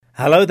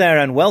Hello there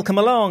and welcome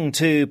along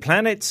to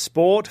Planet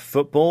Sport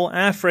Football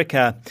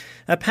Africa,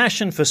 a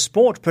passion for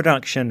sport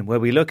production where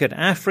we look at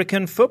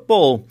African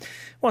football,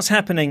 what's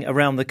happening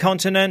around the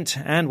continent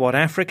and what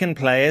African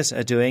players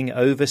are doing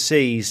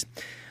overseas.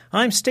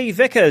 I'm Steve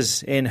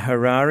Vickers in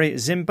Harare,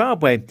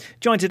 Zimbabwe,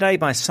 joined today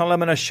by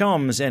Solomon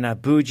Ashoms in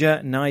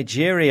Abuja,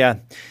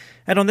 Nigeria.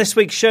 And on this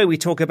week's show, we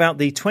talk about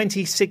the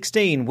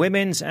 2016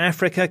 Women's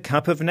Africa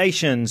Cup of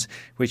Nations,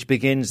 which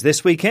begins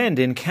this weekend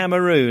in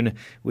Cameroon.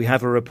 We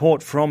have a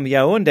report from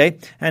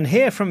Yaounde and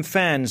hear from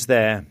fans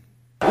there.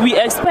 We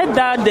expect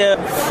that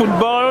the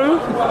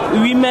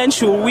football women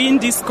should win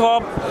this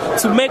cup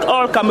to make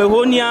all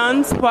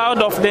Cameroonians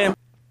proud of them.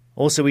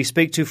 Also, we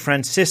speak to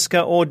Francisca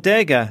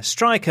Ordega,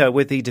 striker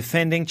with the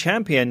defending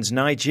champions,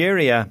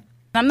 Nigeria.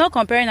 I'm not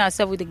comparing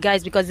ourselves with the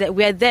guys because we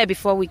were there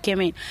before we came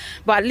in.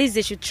 But at least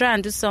they should try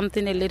and do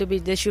something a little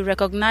bit. They should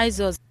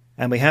recognize us.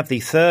 And we have the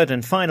third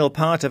and final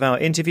part of our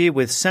interview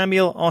with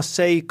Samuel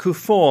Osei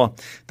Kuffour,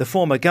 the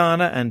former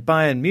Ghana and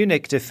Bayern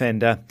Munich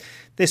defender.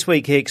 This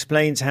week he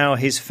explains how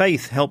his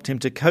faith helped him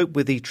to cope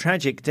with the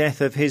tragic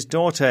death of his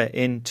daughter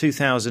in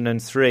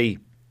 2003.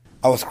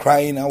 I was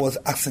crying. I was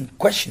asking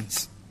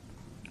questions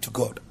to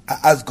God. I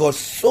asked God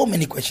so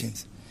many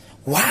questions.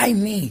 Why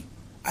me?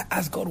 I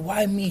asked God,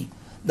 why me?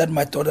 That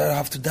my daughter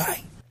have to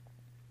die.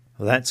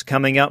 Well, that's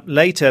coming up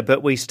later,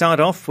 but we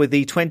start off with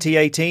the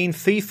 2018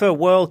 FIFA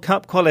World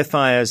Cup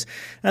qualifiers.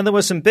 And there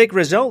were some big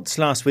results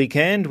last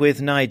weekend,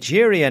 with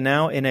Nigeria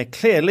now in a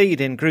clear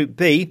lead in Group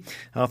B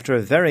after a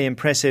very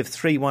impressive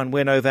 3-1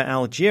 win over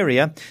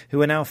Algeria,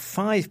 who are now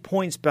 5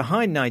 points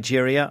behind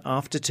Nigeria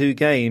after 2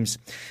 games.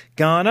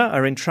 Ghana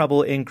are in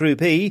trouble in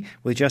Group E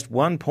with just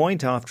 1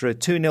 point after a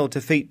 2-0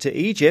 defeat to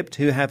Egypt,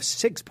 who have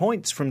 6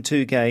 points from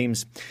 2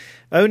 games.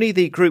 Only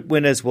the group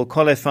winners will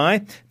qualify.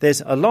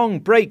 There's a long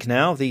break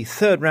now. The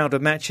third round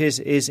of matches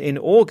is in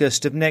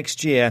August of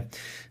next year.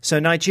 So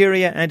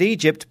Nigeria and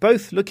Egypt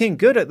both looking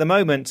good at the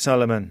moment,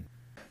 Solomon.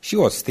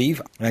 Sure,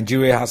 Steve.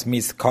 Nigeria has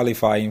missed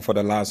qualifying for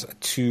the last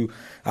 2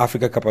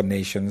 Africa Cup of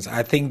Nations.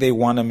 I think they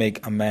want to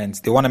make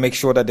amends. They want to make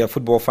sure that their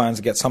football fans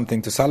get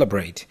something to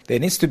celebrate. There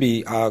needs to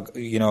be,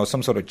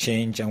 some sort of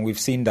change, and we've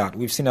seen that.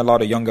 We've seen a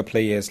lot of younger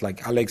players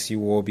like Alex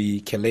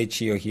Iwobi,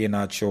 Kelechi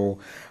Iheanacho.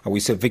 We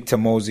see Victor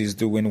Moses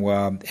doing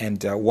well,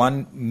 and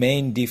one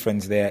main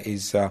difference there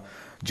is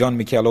John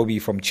Mikel Obi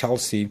from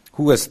Chelsea,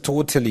 who has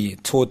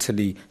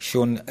totally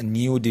shown a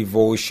new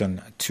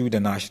devotion to the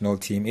national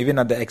team, even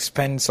at the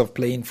expense of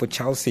playing for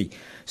Chelsea.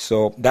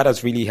 So that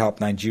has really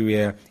helped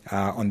Nigeria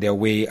on their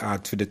way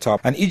to the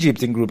top. And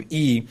Egypt in Group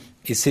E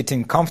is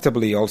sitting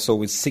comfortably also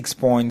with 6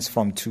 points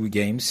from 2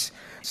 games.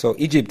 So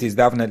Egypt is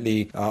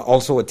definitely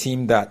also a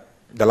team that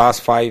the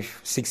last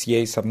 5-6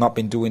 years have not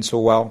been doing so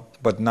well.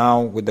 But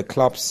now with the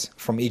clubs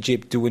from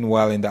Egypt doing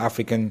well in the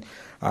African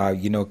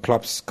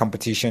clubs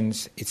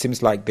competitions, it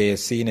seems like they're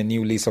seeing a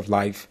new lease of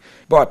life.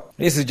 But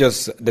this is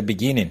just the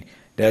beginning.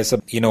 There's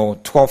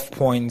 12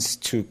 points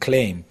to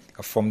claim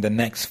from the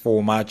next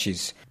 4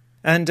 matches.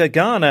 And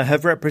Ghana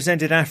have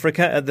represented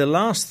Africa at the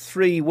last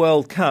 3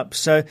 World Cups.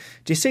 So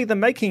do you see them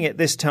making it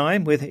this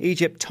time, with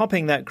Egypt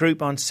topping that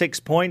group on 6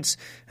 points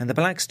and the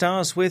Black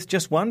Stars with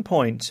just 1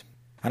 point?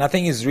 And I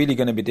think it's really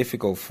going to be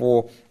difficult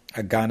for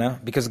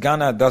Ghana, because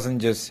Ghana doesn't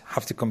just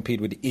have to compete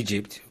with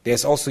Egypt.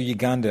 There's also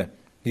Uganda.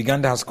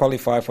 Uganda has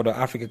qualified for the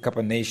Africa Cup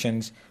of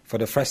Nations for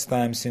the first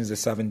time since the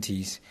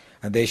 70s,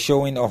 and they're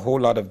showing a whole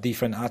lot of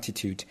different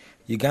attitude.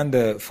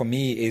 Uganda, for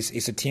me,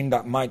 is a team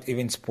that might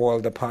even spoil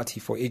the party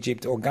for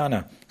Egypt or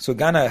Ghana. So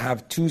Ghana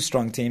have 2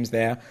 strong teams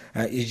there,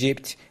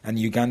 Egypt and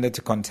Uganda,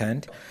 to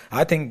contend.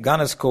 I think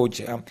Ghana's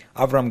coach,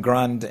 Avram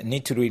Grant,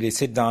 need to really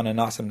sit down and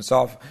ask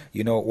himself,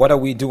 what are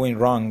we doing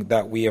wrong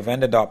that we have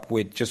ended up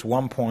with just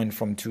 1 point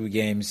from 2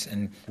 games?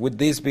 And would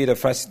this be the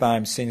first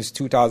time since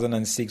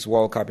 2006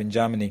 World Cup in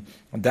Germany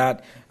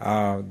that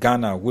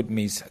Ghana would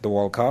miss the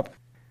World Cup?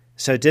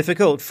 So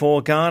difficult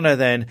for Ghana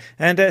then.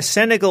 And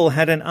Senegal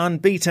had an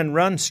unbeaten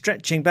run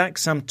stretching back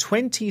some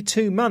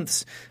 22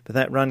 months. But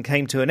that run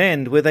came to an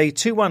end with a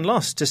 2-1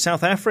 loss to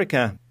South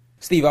Africa.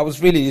 Steve, I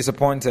was really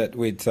disappointed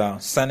with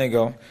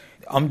Senegal.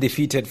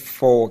 Undefeated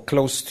for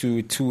close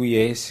to 2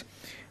 years.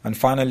 And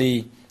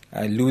finally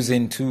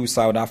losing to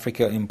South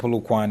Africa in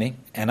Polokwane.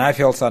 And I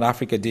felt South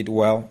Africa did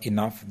well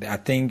enough. I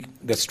think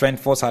the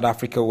strength for South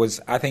Africa was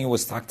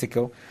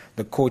tactical.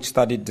 The coach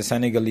studied the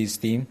Senegalese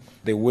team.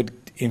 They would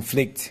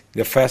inflict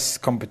the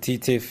first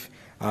competitive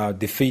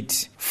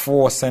defeat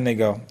for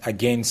Senegal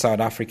against South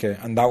Africa,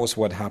 and that was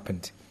what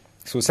happened.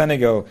 So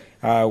Senegal,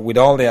 with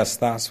all their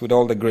stars, with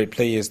all the great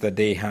players that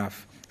they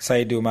have,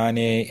 Sadio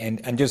Mane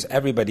and just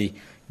everybody,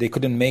 they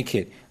couldn't make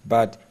it.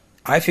 But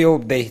I feel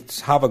they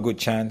have a good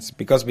chance,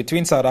 because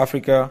between South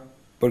Africa,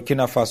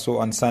 Burkina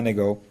Faso and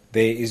Senegal,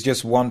 there is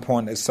just 1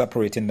 point is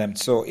separating them.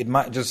 So it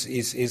might just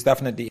is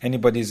definitely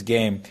anybody's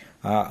game.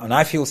 And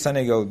I feel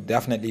Senegal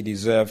definitely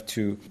deserve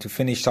to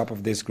finish top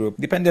of this group,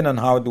 depending on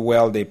how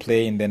well they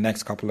play in the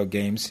next couple of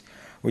games,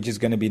 which is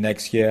going to be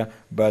next year.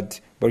 But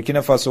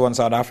Burkina Faso and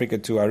South Africa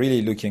too are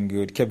really looking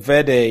good. Cape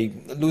Verde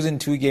losing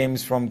 2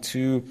 games from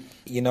 2.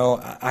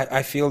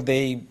 I feel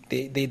they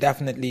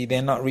definitely,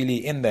 they're not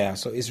really in there.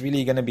 So it's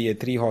really going to be a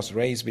 3-horse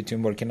race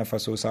between Burkina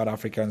Faso, South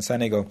Africa and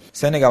Senegal.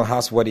 Senegal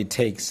has what it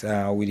takes.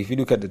 If you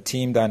look at the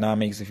team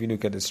dynamics, if you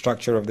look at the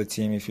structure of the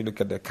team, if you look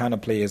at the kind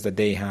of players that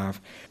they have,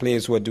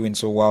 players who are doing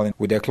so well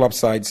with their club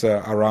sides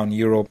around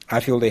Europe, I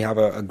feel they have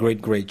a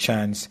great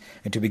chance.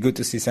 And to be good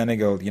to see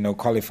Senegal,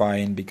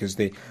 qualifying, because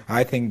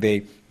I think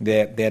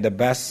they're the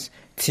best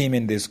team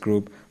in this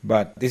group.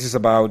 But this is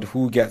about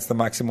who gets the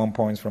maximum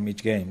points from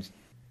each game.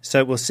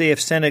 So we'll see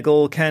if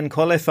Senegal can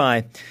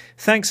qualify.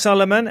 Thanks,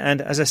 Solomon.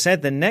 And as I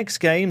said, the next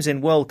games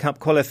in World Cup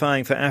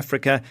qualifying for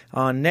Africa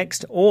are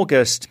next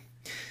August.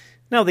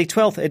 Now, the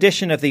 12th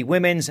edition of the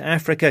Women's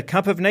Africa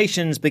Cup of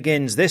Nations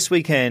begins this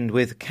weekend,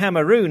 with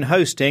Cameroon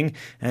hosting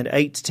and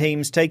 8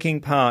 teams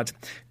taking part.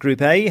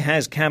 Group A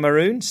has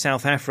Cameroon,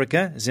 South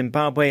Africa,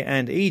 Zimbabwe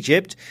and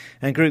Egypt.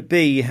 And Group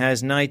B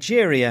has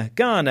Nigeria,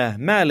 Ghana,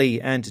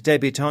 Mali and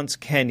debutants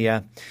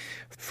Kenya.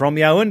 From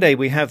Yaounde,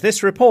 we have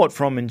this report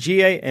from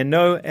Njie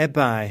Eno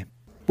Ebai.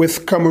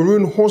 With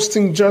Cameroon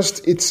hosting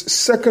just its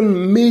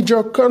second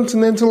major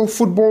continental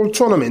football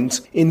tournament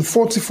in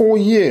 44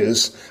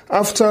 years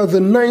after the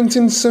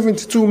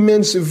 1972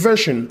 men's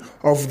version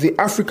of the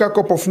Africa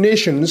Cup of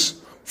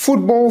Nations,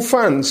 football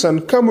fans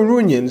and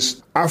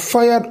Cameroonians are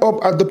fired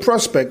up at the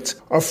prospect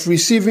of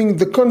receiving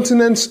the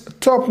continent's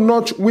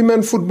top-notch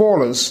women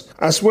footballers,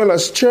 as well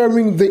as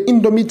cheering the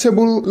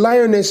indomitable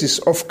Lionesses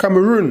of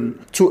Cameroon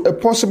to a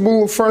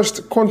possible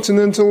first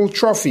continental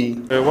trophy.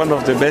 One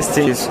of the best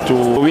things is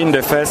to win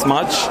the first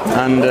match,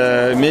 and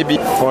maybe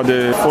for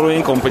the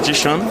following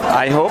competition,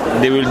 I hope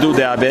they will do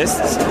their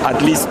best,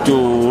 at least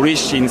to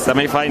reach in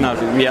semi-final.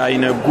 We are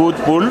in a good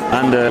pool,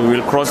 and we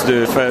will cross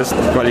the first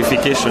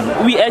qualification.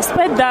 We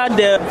expect that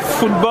the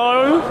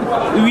football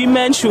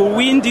women should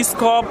win this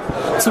cup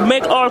to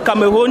make all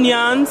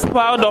Cameroonians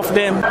proud of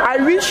them. I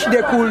wish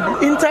they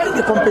could enter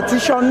the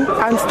competition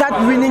and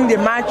start winning the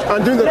match.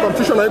 And during the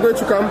competition, are you going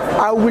to come?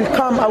 I will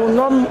come. I will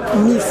not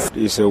miss.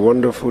 It's a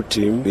wonderful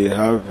team. They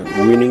have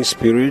winning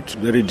spirit,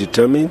 very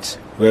determined,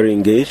 very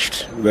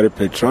engaged, very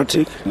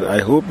patriotic. I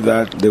hope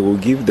that they will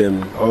give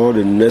them all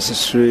the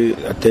necessary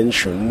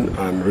attention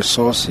and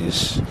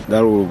resources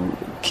that will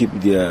keep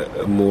their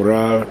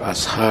morale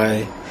as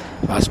high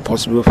as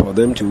possible for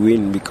them to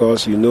win,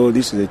 because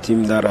this is a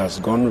team that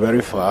has gone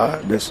very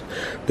far,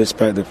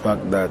 despite the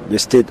fact that the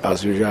state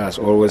as usual has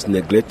always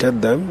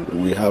neglected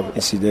them. We have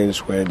incidents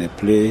where they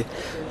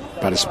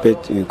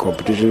participate in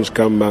competitions,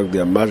 come back,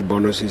 their match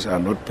bonuses are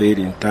not paid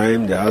in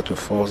time, they have to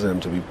force them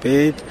to be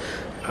paid.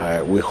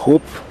 We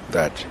hope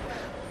that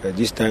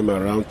this time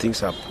around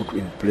things are put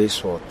in place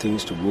for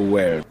things to go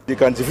well. They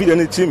can defeat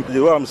any team.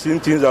 The way I'm seeing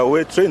things are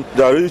well trained.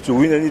 They are ready to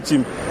win any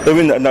team.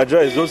 Even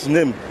Nigeria is just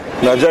named.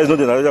 Nigeria is not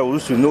the Nigeria we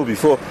used to know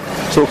before,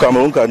 so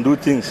Cameroon can do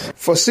things.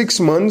 For 6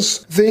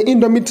 months, the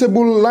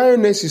indomitable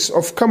Lionesses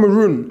of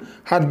Cameroon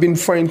had been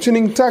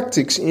fine-tuning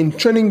tactics in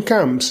training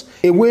camps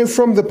away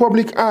from the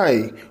public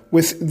eye,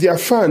 with their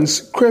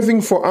fans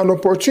craving for an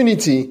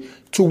opportunity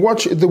to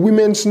watch the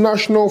women's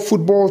national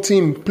football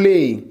team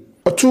play.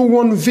 A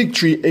 2-1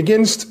 victory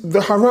against the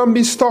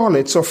Harambee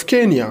Starlets of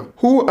Kenya,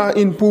 who are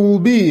in Pool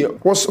B,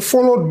 was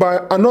followed by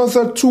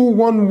another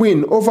 2-1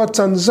 win over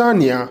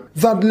Tanzania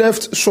that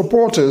left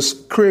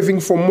supporters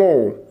craving for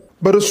more.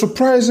 But a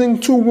surprising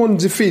 2-1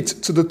 defeat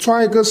to the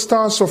Tiger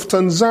Stars of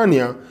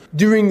Tanzania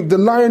during the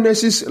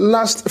Lionesses'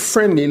 last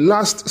friendly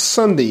last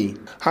Sunday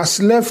has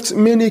left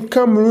many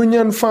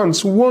Cameroonian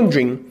fans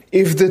wondering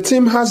if the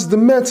team has the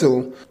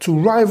mettle to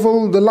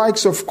rival the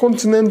likes of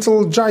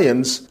continental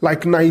giants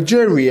like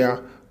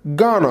Nigeria,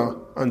 Ghana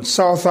and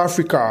South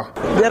Africa.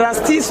 There are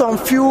still some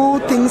few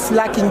things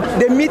lacking.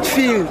 The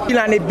midfield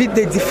and a bit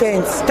the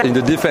defense. In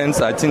the defense,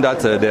 I think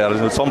that there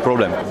is some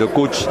problem. The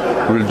coach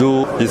will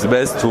do his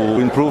best to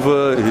improve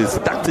his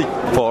tactic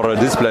for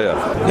this player.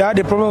 They had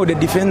the problem with the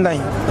defense line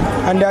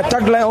and the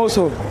attack line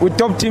also. With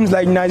top teams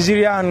like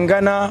Nigeria and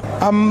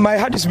Ghana, my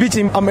heart is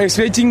beating. I'm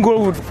expecting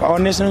goal with our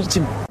national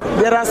team.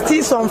 There are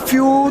still some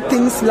few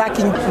things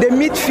lacking. The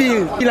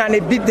midfield and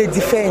a bit the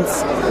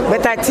defense.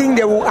 But I think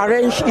they will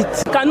arrange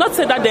it. Cannot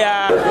say that they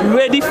are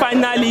ready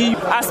finally.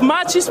 As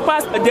matches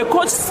pass, the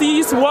coach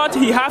sees what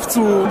he has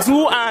to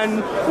do,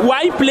 and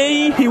while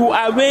playing, he will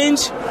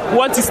arrange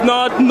what is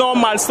not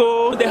normal.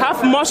 So they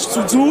have much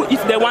to do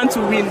if they want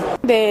to win.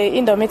 The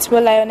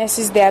indomitable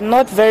Lionesses, they are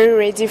not very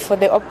ready for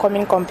the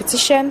upcoming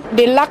competition.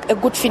 They lack a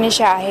good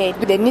finisher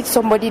ahead. They need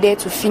somebody there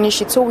to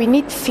finish it. So we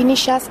need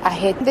finishers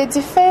ahead. The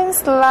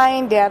defense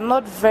line, they are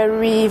not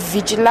very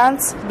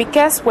vigilant,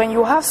 because when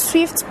you have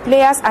swift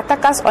players,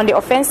 attackers on the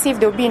offensive,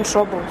 they'll be in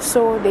trouble.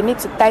 So they need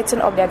to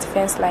tighten up their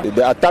defense line.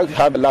 The attack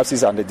have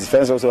lapses and the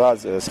defense also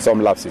has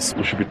some lapses.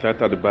 We should be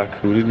tight at the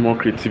back. We need more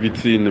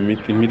creativity in the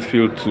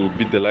midfield to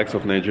beat the likes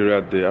of Nigeria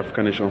at the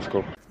African Nations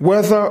Cup.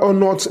 Whether or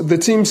not the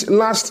team's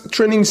last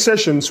training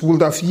sessions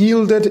would have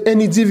yielded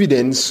any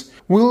dividends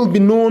will be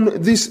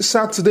known this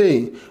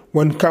Saturday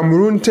when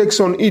Cameroon takes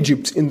on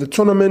Egypt in the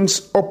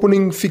tournament's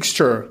opening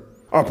fixture.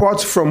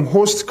 Apart from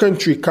host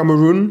country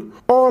Cameroon,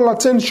 all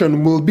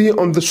attention will be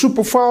on the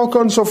Super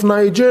Falcons of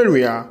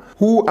Nigeria,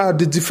 who are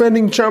the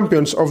defending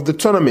champions of the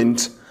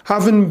tournament,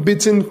 having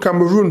beaten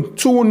Cameroon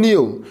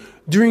 2-0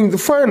 during the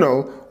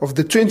final of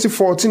the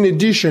 2014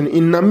 edition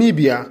in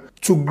Namibia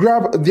to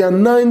grab their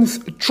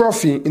 9th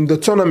trophy in the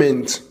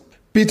tournament.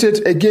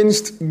 Pitted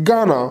against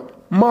Ghana,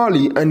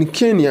 Mali and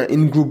Kenya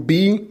in Group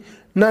B,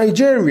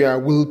 Nigeria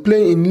will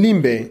play in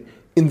Limbe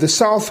in the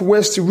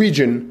southwest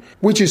region,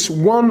 which is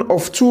one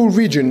of 2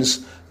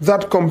 regions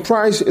that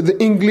comprise the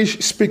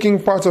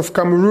English-speaking part of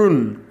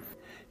Cameroon.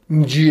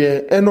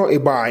 Njie Eno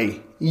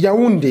Ebai,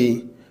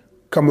 Yaounde,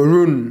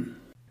 Cameroon.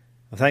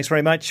 Well, thanks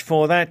very much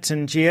for that,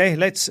 Njie.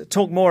 Let's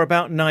talk more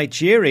about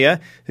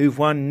Nigeria, who've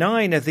won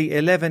 9 of the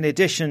 11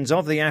 editions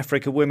of the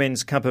Africa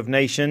Women's Cup of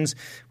Nations,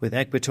 with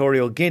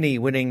Equatorial Guinea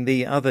winning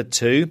the other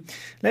 2.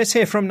 Let's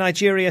hear from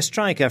Nigeria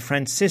striker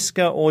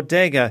Francisca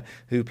Ordega,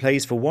 who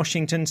plays for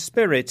Washington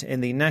Spirit in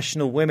the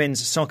National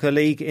Women's Soccer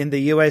League in the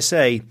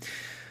USA.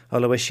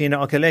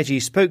 Oluwashina Okeleji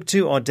spoke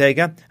to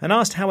Ordega and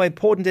asked how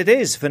important it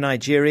is for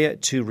Nigeria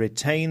to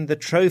retain the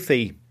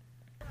trophy.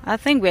 I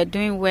think we're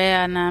doing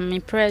well and I'm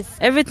impressed.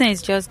 Everything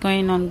is just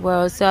going on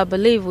well. So I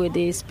believe with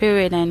the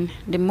spirit and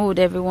the mood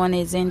everyone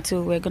is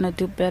into, we're going to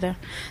do better.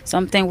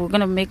 Something we're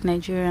going to make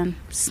Nigerians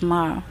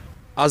smile.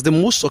 As the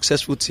most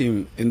successful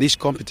team in this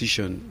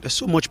competition, there's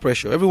so much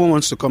pressure. Everyone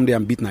wants to come there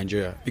and beat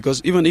Nigeria.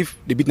 Because even if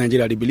they beat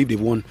Nigeria, they believe they've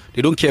won.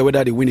 They don't care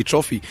whether they win the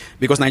trophy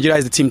because Nigeria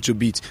is the team to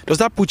beat. Does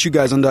that put you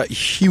guys under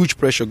huge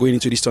pressure going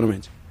into this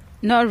tournament?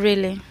 Not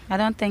really. I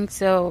don't think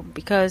so,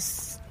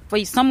 because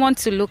for someone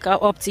to look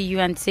up to you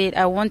and say,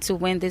 I want to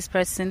win this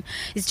person,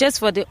 it's just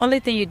for the only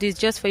thing you do is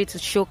just for you to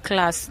show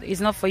class. It's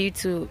not for you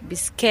to be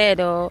scared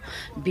or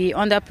be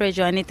under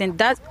pressure or anything.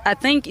 That, I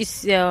think,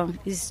 is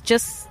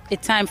just a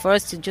time for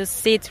us to just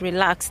sit,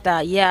 relax,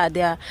 that, yeah,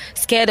 they are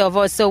scared of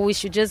us, so we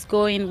should just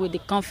go in with the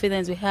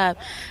confidence we have.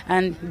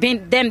 And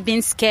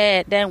being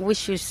scared, then we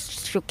should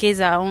showcase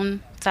our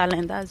own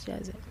talent. That's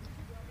just it.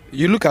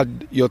 You look at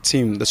your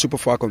team, the Super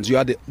Falcons, you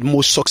are the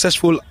most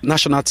successful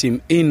national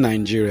team in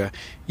Nigeria.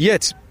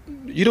 Yet,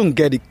 you don't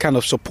get the kind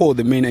of support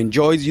the men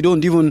enjoys. You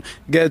don't even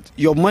get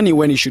your money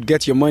when you should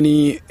get your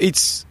money.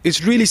 It's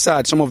really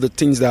sad, some of the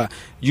things that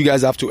you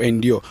guys have to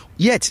endure.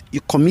 Yet,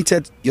 you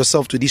committed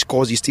yourself to this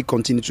cause. You still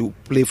continue to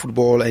play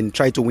football and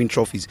try to win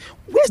trophies.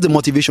 Where's the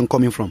motivation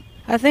coming from?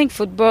 I think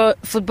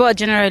football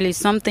generally is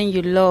something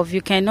you love.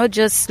 You cannot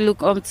just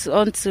look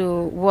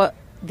onto what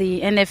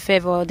the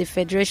NFF or the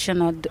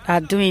federation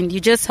are doing. You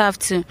just have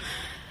to,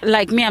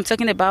 like me, I'm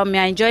talking about me,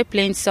 I enjoy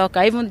playing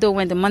soccer. Even though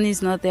when the money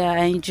is not there,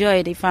 I enjoy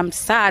it. If I'm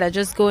sad, I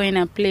just go in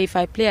and play. If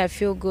I play, I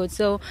feel good.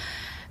 So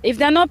if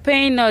they're not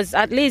paying us,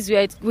 at least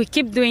we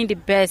keep doing the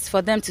best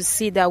for them to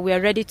see that we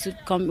are ready to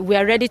come. We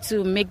are ready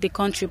to make the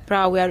country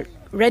proud. We are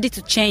ready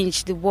to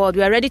change the world.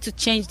 We are ready to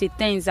change the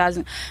things.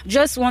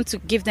 Just want to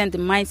give them the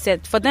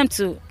mindset for them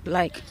to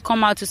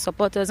come out to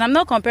support us. I'm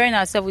not comparing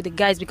ourselves with the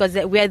guys because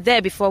we are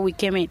there before we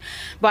came in,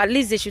 but at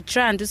least they should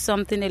try and do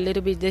something a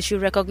little bit. They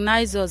should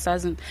recognize us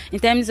in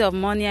terms of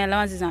money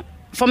allowances.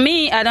 For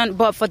me, I don't,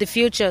 but for the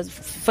future,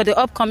 for the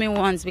upcoming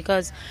ones,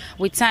 because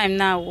with time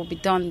now we'll be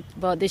done.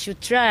 But they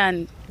should try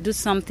and do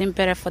something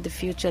better for the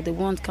future. The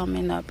one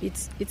coming up,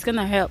 it's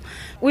gonna help.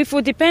 If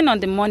we depend on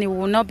the money, we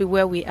will not be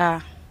where we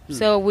are.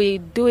 So we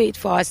do it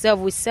for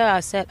ourselves. We sell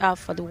ourselves out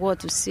for the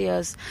world to see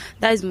us.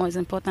 That is the most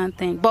important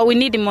thing. But we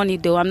need the money,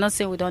 though. I'm not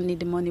saying we don't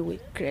need the money. We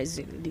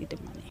crazily need the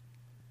money.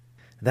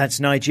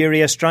 That's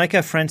Nigeria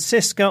striker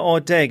Francisca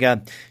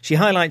Ordega. She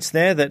highlights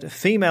there that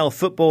female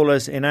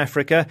footballers in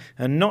Africa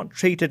are not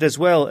treated as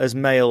well as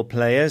male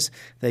players.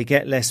 They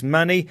get less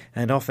money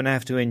and often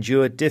have to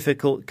endure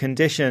difficult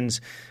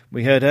conditions.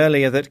 We heard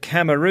earlier that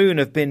Cameroon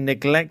have been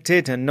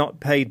neglected and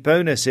not paid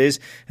bonuses,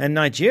 and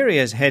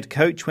Nigeria's head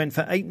coach went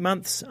for 8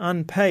 months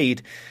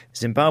unpaid.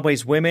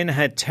 Zimbabwe's women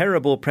had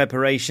terrible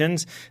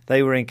preparations.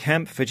 They were in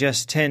camp for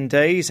just 10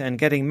 days, and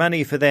getting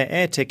money for their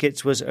air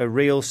tickets was a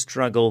real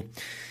struggle.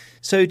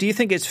 So do you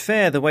think it's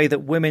fair the way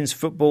that women's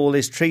football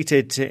is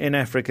treated in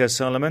Africa,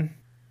 Solomon?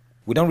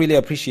 We don't really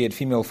appreciate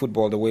female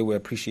football the way we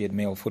appreciate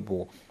male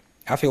football.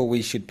 I feel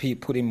we should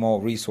put in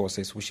more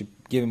resources. We should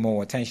give it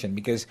more attention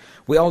because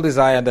we all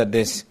desire that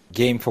this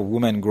game for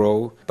women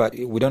grow, but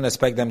we don't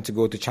expect them to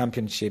go to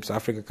championships,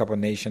 Africa Cup of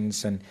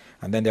Nations, and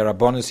then there are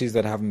bonuses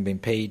that haven't been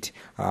paid.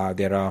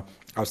 There are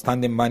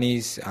outstanding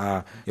monies.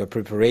 Your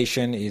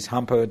preparation is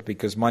hampered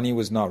because money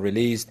was not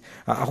released.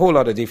 A whole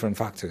lot of different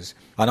factors.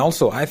 And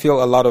also, I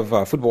feel a lot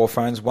of football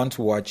fans want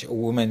to watch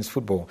women's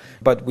football,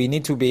 but we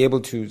need to be able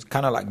to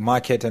kind of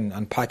market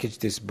and package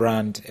this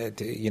brand,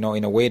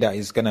 in a way that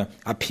is going to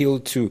appeal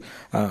to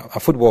a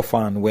football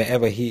fan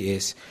wherever he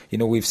is.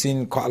 We've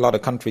seen quite a lot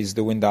of countries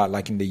doing that,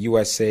 like in the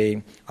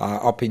USA,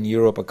 up in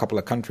Europe, a couple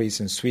of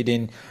countries, in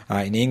Sweden,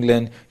 in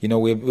England.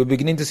 We're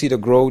beginning to see the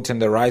growth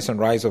and the rise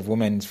of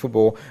women's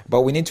football,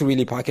 but we need to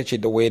really package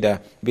it the way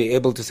that be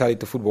able to sell it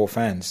to football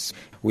fans.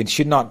 We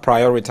should not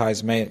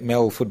prioritize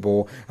male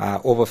football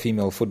over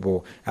female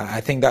football.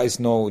 I think that is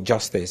no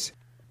justice.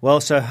 Well,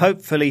 so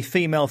hopefully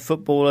female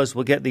footballers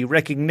will get the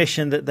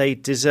recognition that they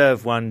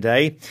deserve one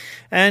day.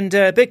 And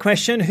big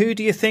question, who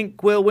do you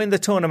think will win the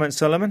tournament,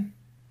 Solomon?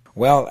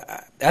 Well,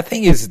 I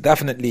think it's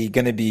definitely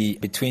going to be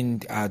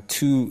between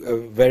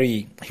two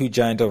very huge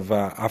giants of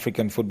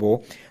African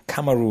football,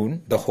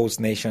 Cameroon, the host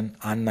nation,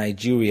 and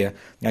Nigeria.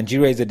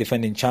 Nigeria is the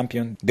defending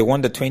champion. They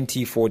won the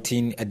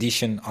 2014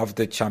 edition of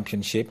the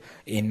championship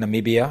in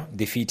Namibia,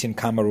 defeating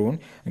Cameroon,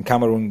 and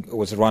Cameroon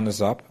was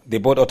runners-up. They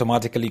both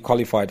automatically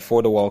qualified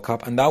for the World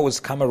Cup, and that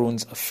was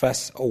Cameroon's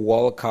first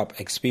World Cup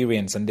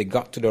experience, and they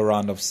got to the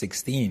round of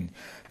 16.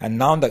 And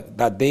now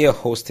that they are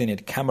hosting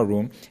it,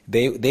 Cameroon,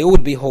 they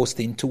would be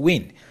hosting to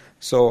win.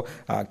 So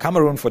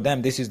Cameroon, for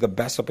them, this is the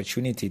best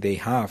opportunity they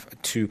have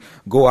to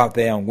go out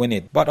there and win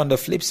it. But on the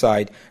flip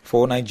side,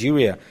 for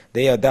Nigeria,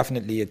 they are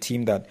definitely a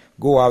team that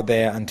go out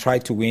there and try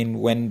to win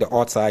when the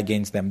odds are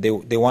against them.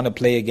 They want to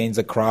play against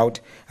a crowd.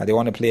 They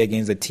want to play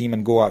against a team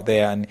and go out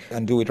there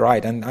and do it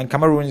right. And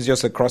Cameroon is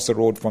just across the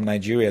road from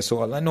Nigeria.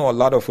 So I know a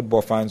lot of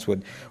football fans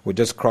would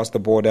just cross the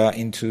border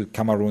into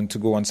Cameroon to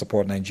go and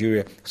support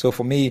Nigeria. So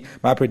for me,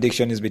 my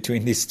prediction is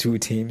between these two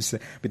teams,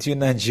 between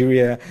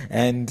Nigeria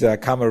and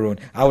Cameroon.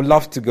 I would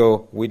love to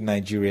go with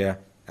Nigeria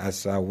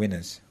as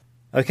winners.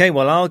 OK,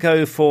 well, I'll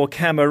go for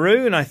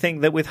Cameroon. I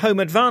think that with home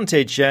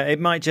advantage, it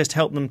might just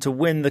help them to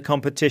win the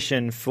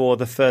competition for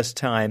the first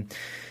time.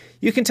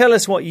 You can tell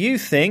us what you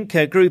think.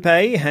 Group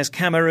A has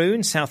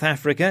Cameroon, South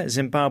Africa,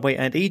 Zimbabwe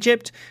and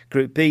Egypt.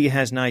 Group B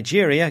has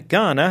Nigeria,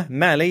 Ghana,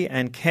 Mali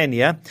and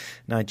Kenya.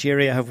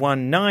 Nigeria have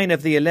won 9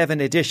 of the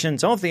 11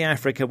 editions of the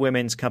Africa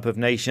Women's Cup of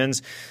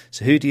Nations.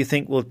 So who do you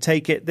think will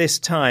take it this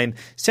time?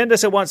 Send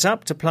us a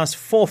WhatsApp to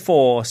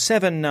 +44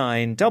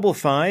 79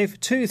 55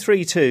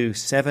 232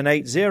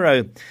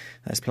 780.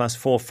 That's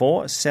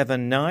 +44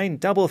 79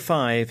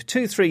 55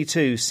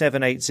 232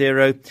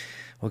 780.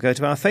 Or go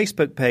to our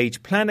Facebook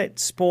page, Planet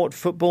Sport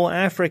Football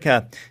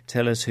Africa.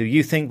 Tell us who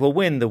you think will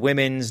win the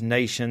Women's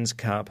Nations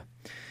Cup.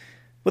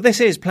 Well, this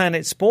is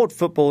Planet Sport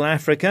Football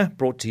Africa,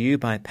 brought to you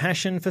by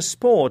Passion for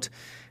Sport.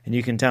 And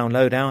you can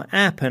download our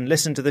app and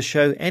listen to the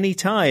show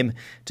anytime.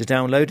 To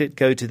download it,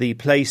 go to the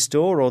Play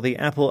Store or the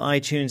Apple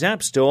iTunes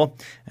App Store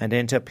and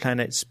enter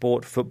Planet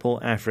Sport Football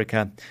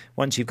Africa.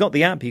 Once you've got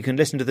the app, you can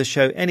listen to the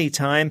show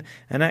anytime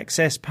and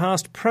access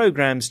past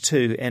programmes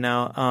too in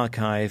our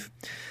archive.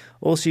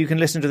 Also, you can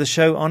listen to the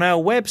show on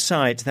our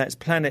website. That's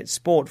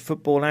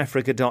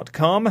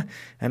planetsportfootballafrica.com.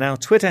 And our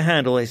Twitter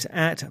handle is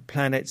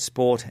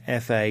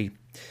 @PlanetSportFA.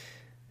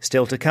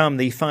 Still to come,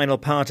 the final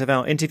part of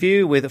our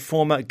interview with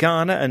former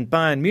Ghana and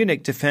Bayern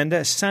Munich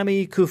defender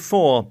Sammy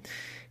Kuffour.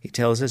 He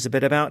tells us a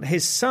bit about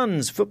his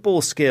son's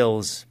football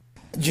skills.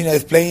 Junior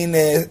is playing,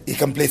 he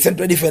can play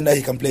central defender,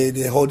 he can play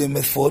the holding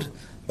midfield,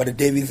 but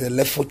David is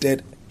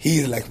left-footed. He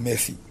is like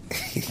Messi.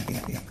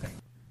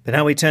 But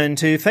now we turn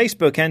to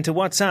Facebook and to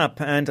WhatsApp.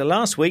 And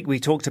last week we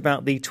talked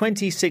about the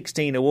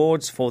 2016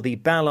 awards for the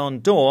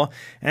Ballon d'Or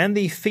and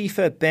the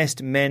FIFA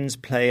Best Men's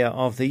Player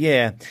of the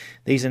Year.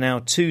 These are now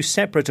 2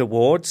 separate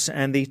awards,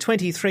 and the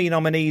 23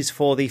 nominees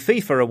for the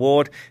FIFA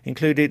award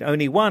included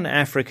only one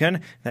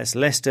African, that's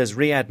Leicester's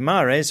Riyad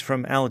Mahrez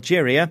from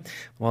Algeria,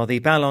 while the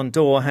Ballon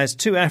d'Or has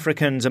 2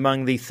 Africans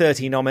among the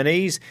 30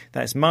 nominees,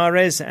 that's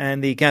Mahrez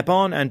and the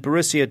Gabon and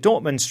Borussia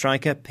Dortmund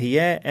striker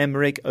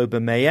Pierre-Emerick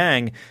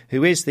Aubameyang,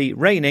 who is the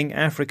reigning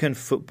African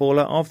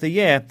Footballer of the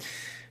Year.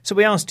 So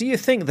we asked, do you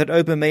think that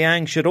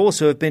Aubameyang should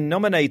also have been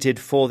nominated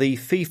for the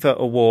FIFA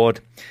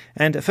award?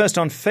 And first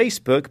on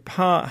Facebook,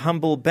 Pa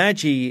Humble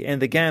Badgie in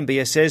the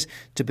Gambia says,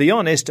 to be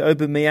honest,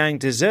 Aubameyang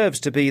deserves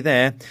to be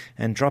there,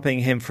 and dropping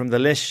him from the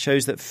list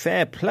shows that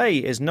fair play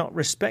is not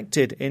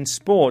respected in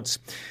sports.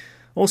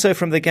 Also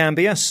from the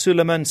Gambia,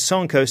 Suleiman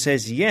Sonko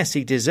says, yes,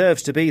 he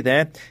deserves to be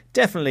there,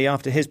 definitely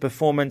after his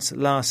performance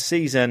last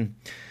season.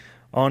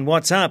 On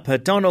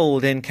WhatsApp,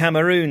 Donald in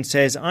Cameroon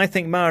says, I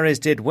think Mahrez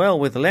did well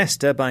with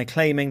Leicester by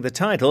claiming the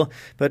title,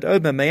 but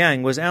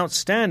Aubameyang was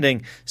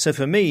outstanding, so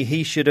for me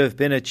he should have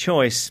been a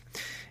choice.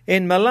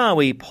 In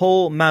Malawi,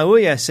 Paul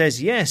Mauya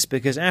says yes,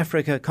 because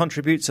Africa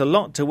contributes a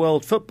lot to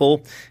world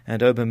football,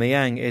 and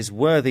Aubameyang is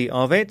worthy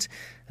of it.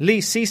 Lee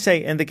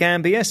Cisse in the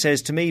Gambia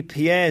says, to me,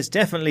 Pierre's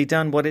definitely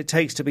done what it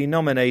takes to be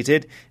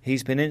nominated.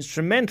 He's been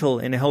instrumental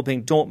in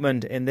helping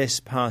Dortmund in this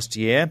past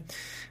year.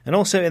 And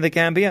also in the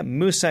Gambia,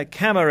 Musa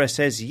Kamara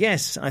says,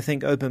 yes, I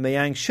think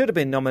Aubameyang should have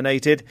been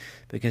nominated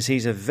because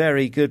he's a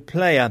very good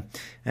player.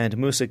 And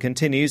Musa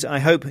continues, I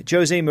hope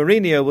Jose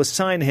Mourinho will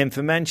sign him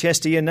for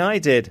Manchester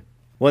United.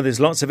 Well, there's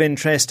lots of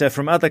interest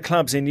from other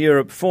clubs in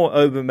Europe for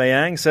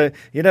Aubameyang, so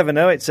you never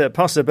know, it's a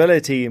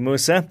possibility,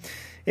 Musa.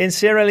 In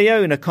Sierra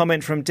Leone, a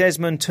comment from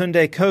Desmond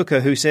Tunde Coker,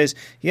 who says,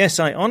 yes,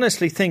 I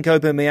honestly think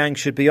Aubameyang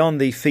should be on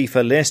the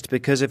FIFA list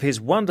because of his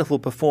wonderful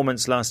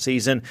performance last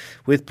season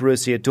with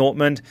Borussia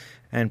Dortmund.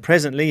 And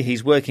presently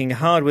he's working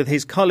hard with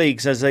his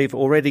colleagues as they've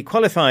already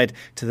qualified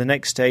to the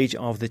next stage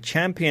of the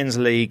Champions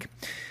League.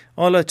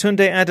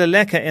 Olatunde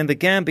Adeleka in the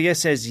Gambia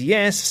says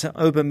yes,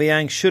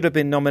 Aubameyang should have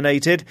been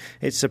nominated.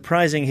 It's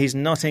surprising he's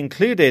not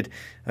included.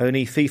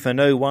 Only FIFA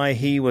know why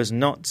he was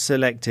not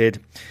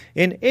selected.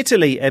 In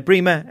Italy,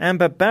 Ebrima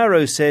Amber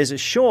Barrow says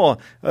sure,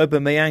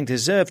 Aubameyang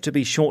deserved to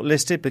be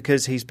shortlisted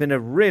because he's been a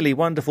really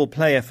wonderful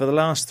player for the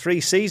last 3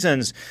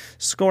 seasons,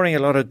 scoring a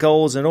lot of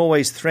goals and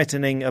always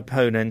threatening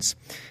opponents.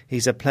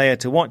 He's a player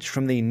to watch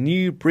from the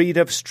new breed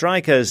of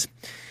strikers.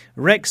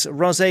 Rex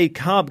Rosé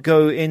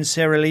Carbgo in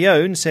Sierra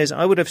Leone says,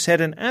 I would have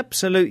said an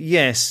absolute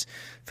yes.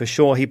 For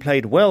sure, he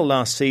played well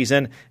last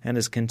season and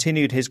has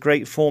continued his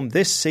great form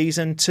this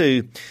season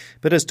too.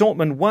 But as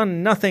Dortmund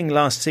won nothing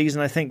last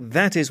season, I think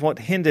that is what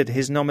hindered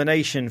his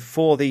nomination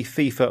for the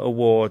FIFA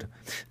award.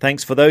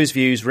 Thanks for those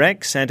views,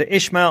 Rex. And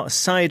Ishmael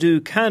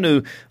Saidu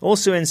Kanu,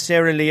 also in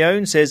Sierra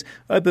Leone, says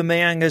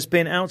Aubameyang has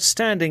been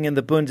outstanding in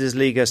the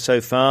Bundesliga so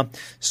far,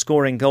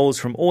 scoring goals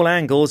from all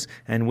angles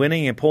and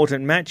winning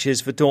important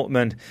matches for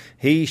Dortmund.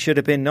 He should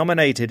have been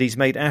nominated. He's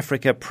made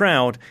Africa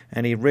proud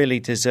and he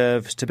really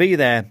deserves to be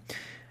there.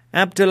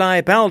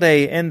 Abdoulaye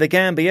Balde in the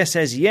Gambia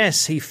says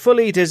yes, he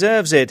fully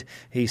deserves it.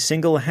 He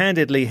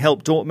single-handedly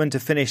helped Dortmund to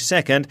finish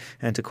second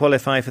and to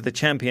qualify for the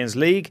Champions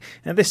League,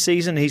 and this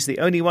season he's the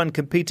only one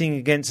competing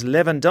against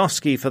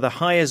Lewandowski for the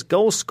highest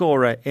goal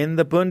scorer in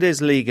the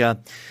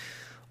Bundesliga.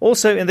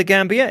 Also in the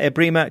Gambia,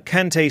 Ebrima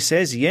Kante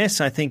says, yes,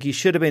 I think he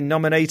should have been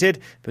nominated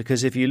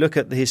because if you look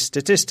at his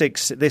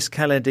statistics this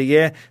calendar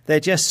year, they're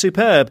just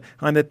superb.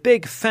 I'm a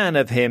big fan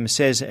of him,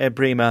 says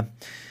Ebrima.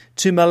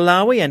 To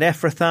Malawi, and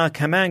Efrathar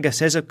Kamanga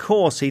says, of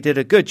course, he did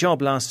a good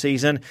job last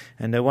season,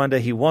 and no wonder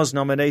he was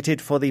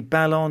nominated for the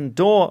Ballon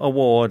d'Or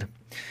award.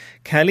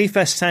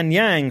 Khalifa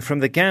Sanyang from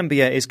the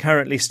Gambia is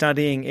currently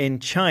studying in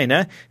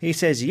China. He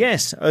says,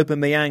 yes,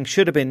 Aubameyang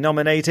should have been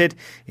nominated.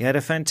 He had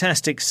a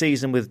fantastic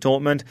season with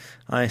Dortmund.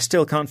 I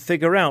still can't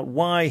figure out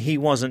why he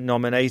wasn't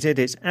nominated.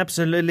 It's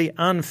absolutely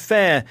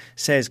unfair,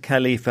 says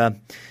Khalifa.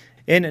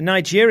 In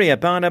Nigeria,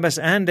 Barnabas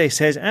Ande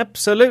says,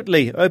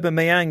 absolutely,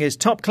 Aubameyang is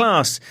top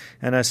class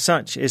and as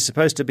such is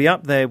supposed to be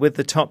up there with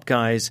the top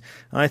guys.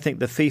 I think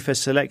the FIFA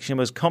selection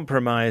was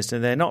compromised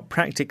and they're not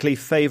practically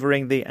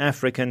favouring the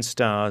African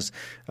stars.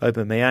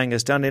 Aubameyang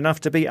has done enough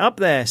to be up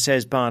there,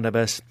 says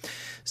Barnabas.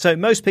 So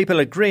most people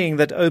agreeing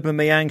that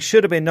Aubameyang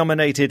should have been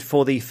nominated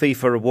for the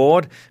FIFA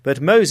award,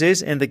 but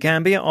Moses in the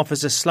Gambia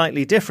offers a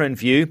slightly different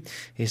view.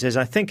 He says,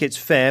 I think it's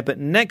fair, but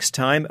next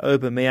time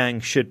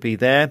Aubameyang should be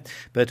there.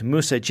 But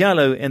Musa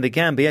Jallo in the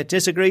Gambia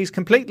disagrees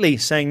completely,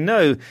 saying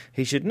no,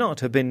 he should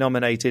not have been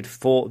nominated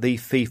for the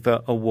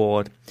FIFA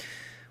award.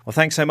 Well,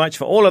 thanks so much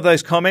for all of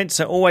those comments.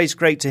 Always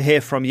great to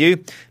hear from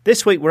you.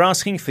 This week we're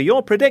asking for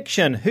your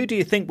prediction. Who do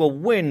you think will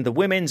win the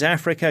Women's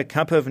Africa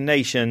Cup of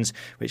Nations,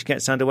 which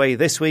gets underway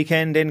this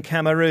weekend in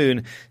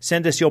Cameroon?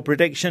 Send us your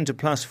prediction to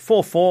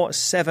 +44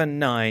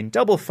 79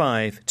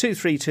 55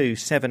 232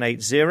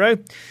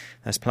 780.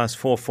 That's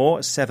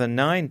 +44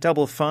 79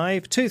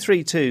 55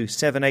 232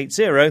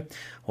 780.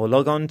 Or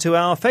log on to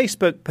our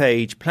Facebook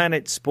page,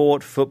 Planet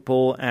Sport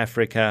Football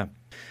Africa.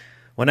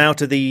 Well, now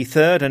to the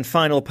third and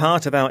final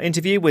part of our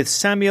interview with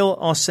Samuel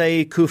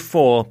Osei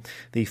Kuffour,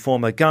 the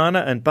former Ghana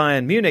and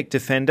Bayern Munich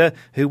defender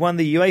who won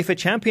the UEFA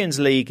Champions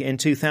League in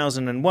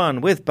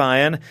 2001 with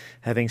Bayern,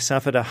 having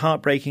suffered a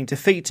heartbreaking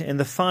defeat in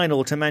the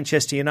final to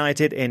Manchester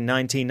United in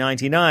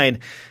 1999,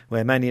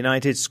 where Man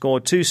United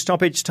scored 2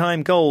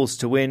 stoppage-time goals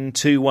to win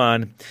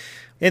 2-1.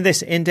 In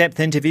this in-depth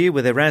interview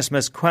with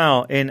Erasmus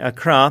Kwao in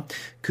Accra,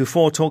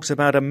 Kuffour talks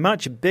about a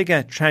much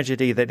bigger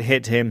tragedy that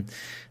hit him.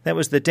 That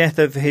was the death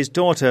of his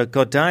daughter,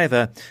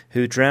 Godiva,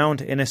 who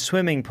drowned in a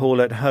swimming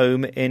pool at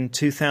home in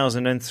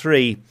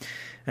 2003.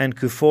 And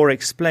Kuffour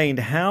explained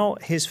how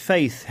his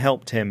faith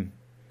helped him.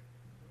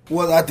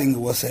 Well, I think it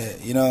was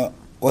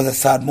a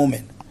sad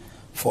moment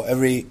for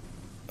every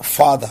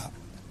father,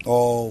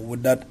 or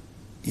with that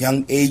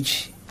young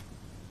age,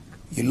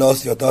 you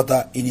lost your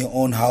daughter in your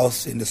own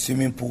house in the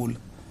swimming pool.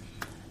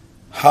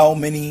 How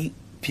many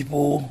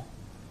people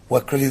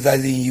were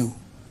criticizing you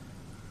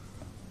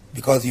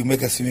because you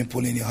make a swimming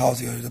pool in your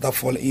house, your daughter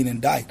fell in and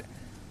died?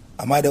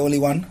 Am I the only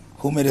one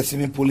who made a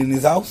swimming pool in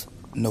his house?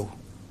 No.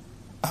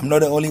 I'm not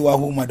the only one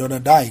who my daughter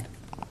died.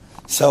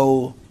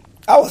 So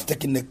I was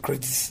taking the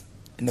critics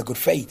in a good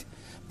faith.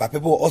 But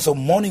people were also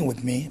mourning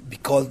with me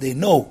because they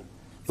know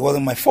it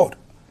wasn't my fault.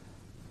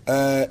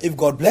 If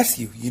God bless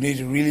you, you need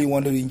to really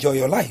want to enjoy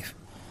your life.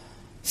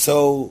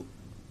 So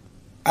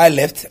I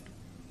left,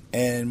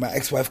 and my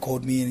ex-wife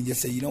called me and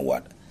just said, you know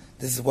what,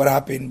 this is what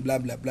happened, blah,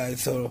 blah, blah.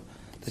 So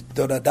the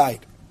daughter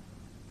died.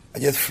 I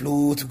just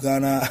flew to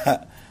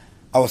Ghana.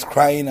 I was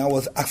crying. I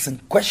was asking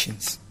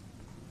questions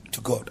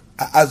to God.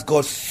 I asked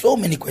God so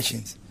many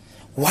questions.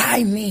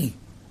 Why me?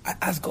 I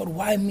asked God,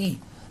 why me?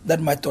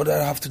 That my daughter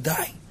have to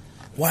die.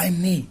 Why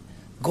me?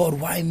 God,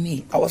 why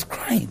me? I was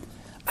crying,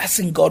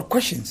 asking God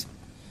questions.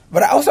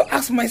 But I also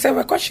asked myself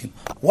a question.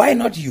 Why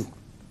not you?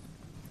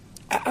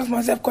 I asked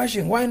myself a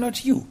question. Why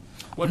not you?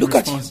 What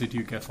response did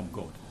you get from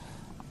God?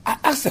 I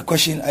asked a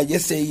question. I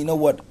just say, you know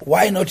what?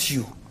 Why not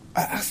you?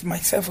 I asked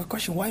myself a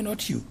question. Why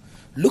not you?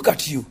 Look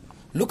at you.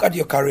 Look at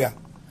your career.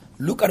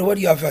 Look at what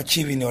you have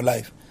achieved in your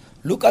life.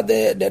 Look at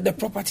the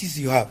properties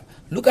you have.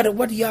 Look at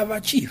what you have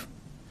achieved.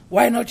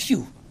 Why not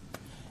you?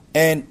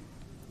 And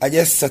I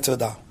just settled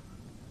down.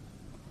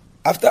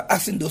 After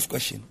asking those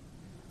questions,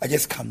 I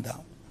just calmed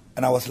down.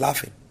 And I was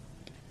laughing.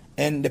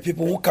 And the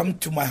people who come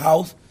to my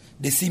house,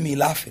 they see me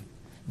laughing.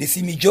 They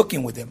see me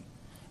joking with them.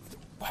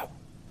 Wow,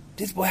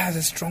 this boy has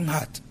a strong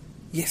heart.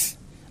 Yes,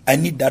 I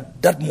need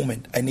that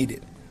moment. I need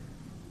it.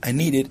 I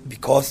need it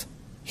because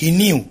he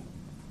knew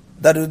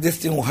that this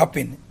thing will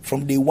happen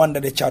from day one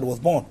that the child was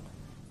born.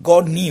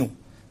 God knew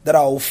that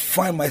I will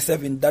find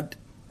myself in that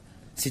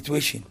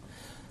situation.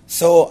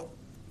 So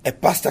a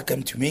pastor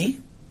came to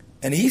me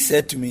and he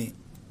said to me,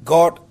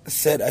 God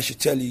said I should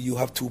tell you, you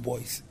have 2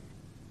 boys.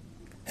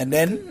 And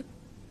then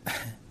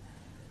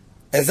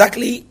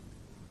exactly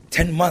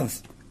 10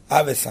 months, I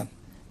have a son.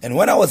 And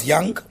when I was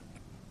young,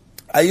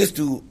 I used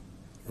to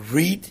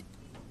read,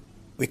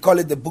 we call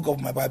it the book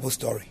of my Bible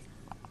story.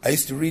 I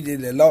used to read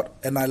it a lot,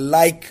 and I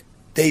like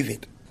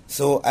David.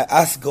 So I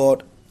asked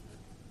God,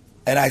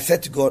 and I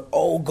said to God,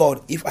 oh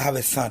God, if I have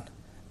a son,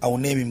 I will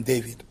name him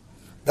David.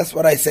 That's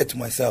what I said to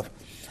myself.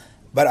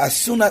 But as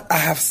soon as I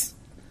have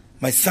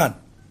my son,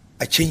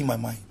 I changed my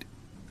mind.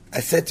 I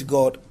said to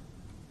God,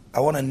 I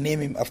want to name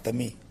him after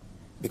me,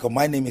 because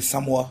my name is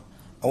Samuel.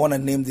 I want to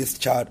name this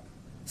child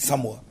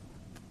Samuel.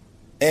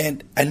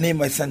 And I named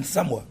my son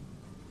Samuel.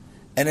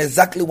 And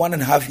exactly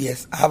 1.5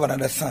 years, I have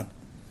another son.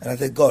 And I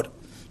said, God,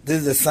 this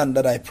is the son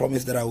that I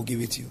promised that I will give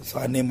it to you. So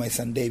I named my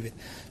son David.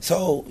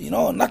 So,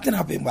 nothing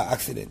happened by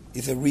accident.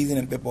 It's a reason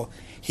and purpose.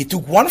 He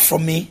took 1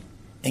 from me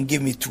and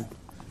gave me 2.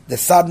 The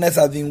sadness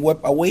has been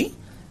wiped away,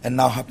 and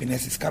now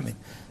happiness is coming.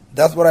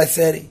 That's what I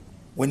said.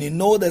 When you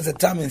know there's a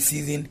time and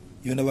season,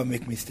 you never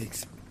make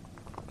mistakes.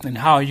 And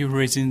how are you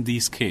raising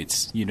these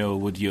kids,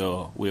 with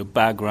your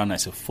background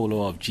as a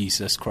follower of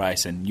Jesus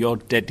Christ and your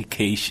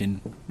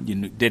dedication,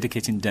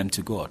 dedicating them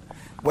to God?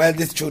 Well,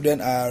 these children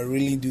are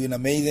really doing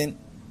amazing.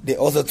 They're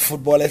also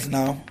footballers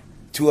now.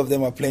 2 of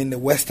them are playing the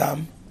West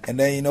Ham. And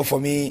then, for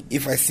me,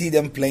 if I see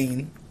them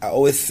playing, I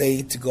always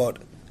say to God,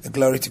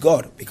 glory to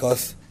God,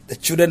 because the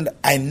children,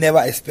 I never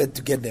expect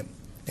to get them.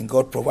 And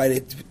God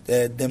provided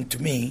them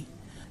to me,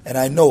 and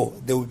I know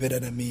they will be better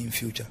than me in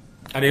future.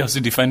 Are they also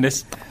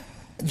defenders?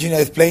 Junior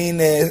is playing,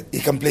 he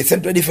can play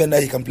central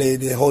defender, he can play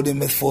the holding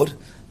midfield,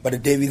 but the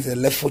David is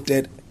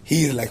left-footed.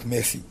 He is like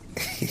Messi.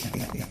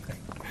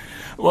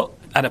 Well,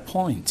 at a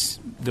point,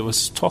 there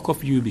was talk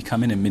of you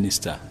becoming a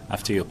minister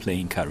after your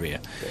playing career.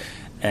 Yeah.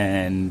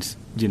 And,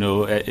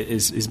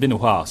 it's been a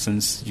while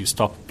since you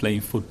stopped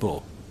playing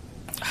football.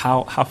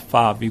 How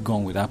far have you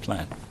gone with that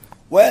plan?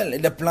 Well,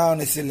 the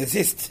plan still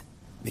exists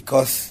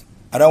because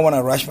I don't want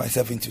to rush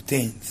myself into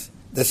things.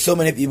 There's so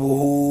many people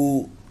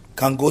who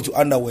can go to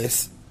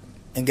underwears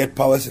and get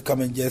powers to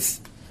come and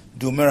just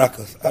do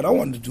miracles. I don't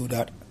want to do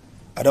that.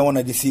 I don't want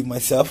to deceive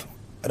myself.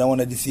 I don't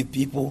want to deceive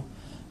people.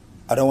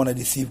 I don't want to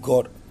deceive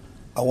God.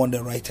 I want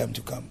the right time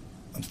to come.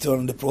 I'm still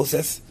in the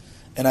process,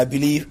 and I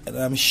believe and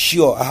I'm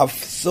sure, I have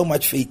so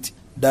much faith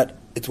that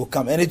it will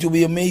come, and it will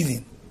be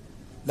amazing.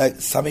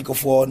 Like Sammy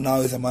Kuffour now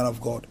is a man of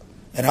God,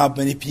 and how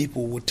many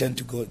people will tend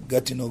to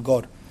get to know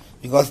God,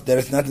 because there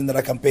is nothing that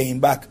I can pay him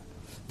back.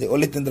 The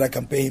only thing that I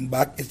can pay him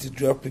back is to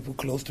draw people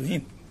close to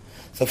him.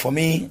 So for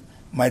me,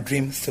 my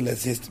dream still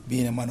exists,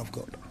 being a man of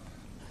God.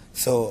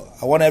 So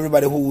I want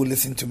everybody who will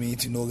listen to me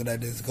to know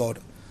that there's God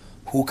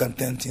who can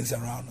turn things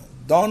around.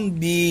 Don't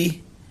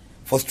be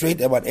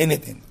frustrated about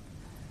anything.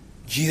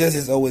 Jesus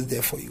is always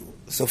there for you.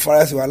 So far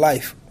as you are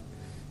alive,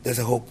 there's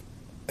a hope.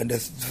 And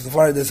so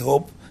far as there's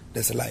hope,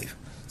 there's a life.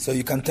 So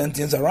you can turn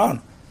things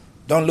around.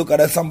 Don't look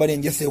at somebody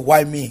and just say,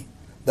 why me?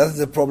 That's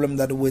the problem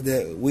that we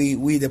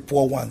the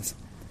poor ones.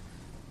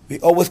 We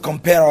always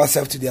compare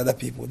ourselves to the other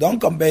people. Don't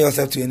compare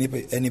yourself to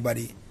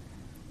anybody.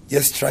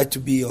 Just try to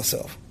be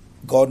yourself.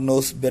 God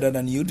knows better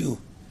than you do.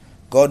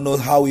 God knows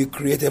how He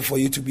created for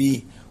you to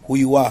be who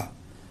you are.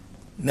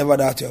 Never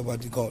doubt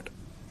about God.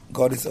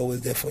 God is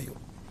always there for you.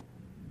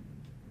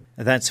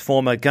 That's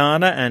former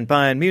Ghana and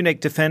Bayern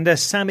Munich defender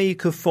Sammy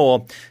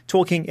Kuffour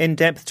talking in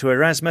depth to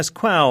Erasmus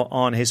Quao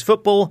on his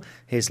football,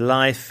 his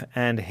life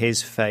and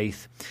his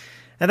faith.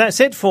 And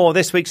that's it for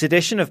this week's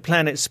edition of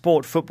Planet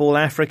Sport Football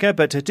Africa.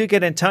 But do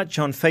get in touch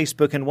on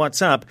Facebook and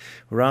WhatsApp.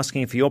 We're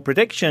asking for your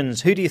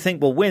predictions. Who do you think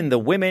will win the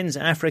Women's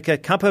Africa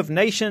Cup of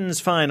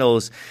Nations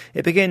finals?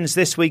 It begins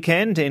this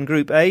weekend. In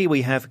Group A,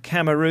 we have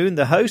Cameroon,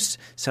 the hosts,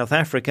 South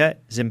Africa,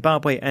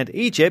 Zimbabwe and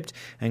Egypt.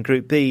 And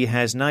Group B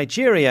has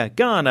Nigeria,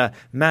 Ghana,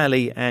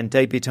 Mali and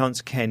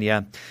debutantes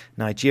Kenya.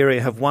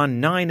 Nigeria have won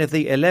 9 of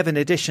the 11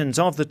 editions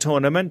of the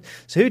tournament.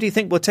 So who do you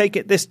think will take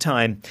it this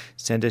time?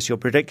 Send us your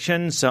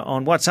predictions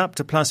on WhatsApp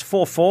to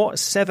 +44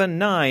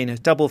 79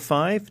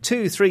 55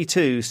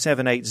 232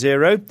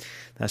 780.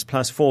 That's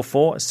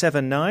 +44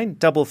 79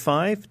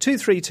 55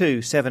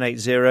 232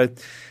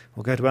 780.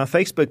 Or go to our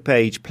Facebook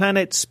page,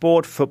 Planet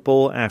Sport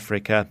Football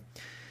Africa.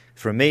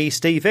 From me,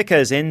 Steve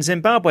Vickers in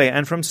Zimbabwe,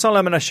 and from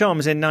Solomon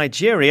Ashoms in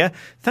Nigeria,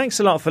 thanks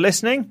a lot for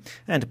listening.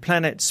 And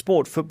Planet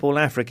Sport Football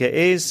Africa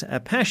is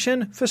a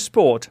passion for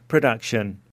sport production.